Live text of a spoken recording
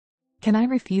Can I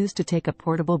refuse to take a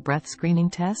portable breath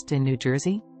screening test in New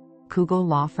Jersey? Kugel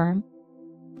Law Firm.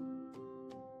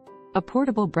 A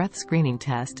portable breath screening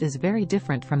test is very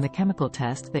different from the chemical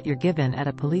test that you're given at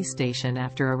a police station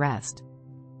after arrest.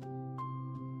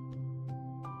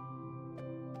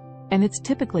 And it's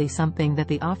typically something that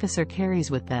the officer carries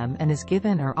with them and is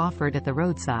given or offered at the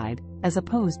roadside, as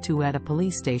opposed to at a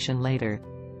police station later.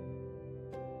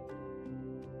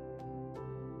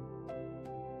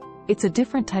 It's a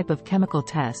different type of chemical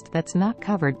test that's not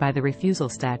covered by the refusal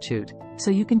statute,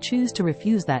 so you can choose to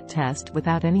refuse that test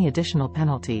without any additional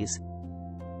penalties.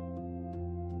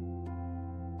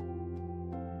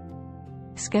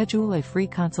 Schedule a free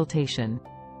consultation.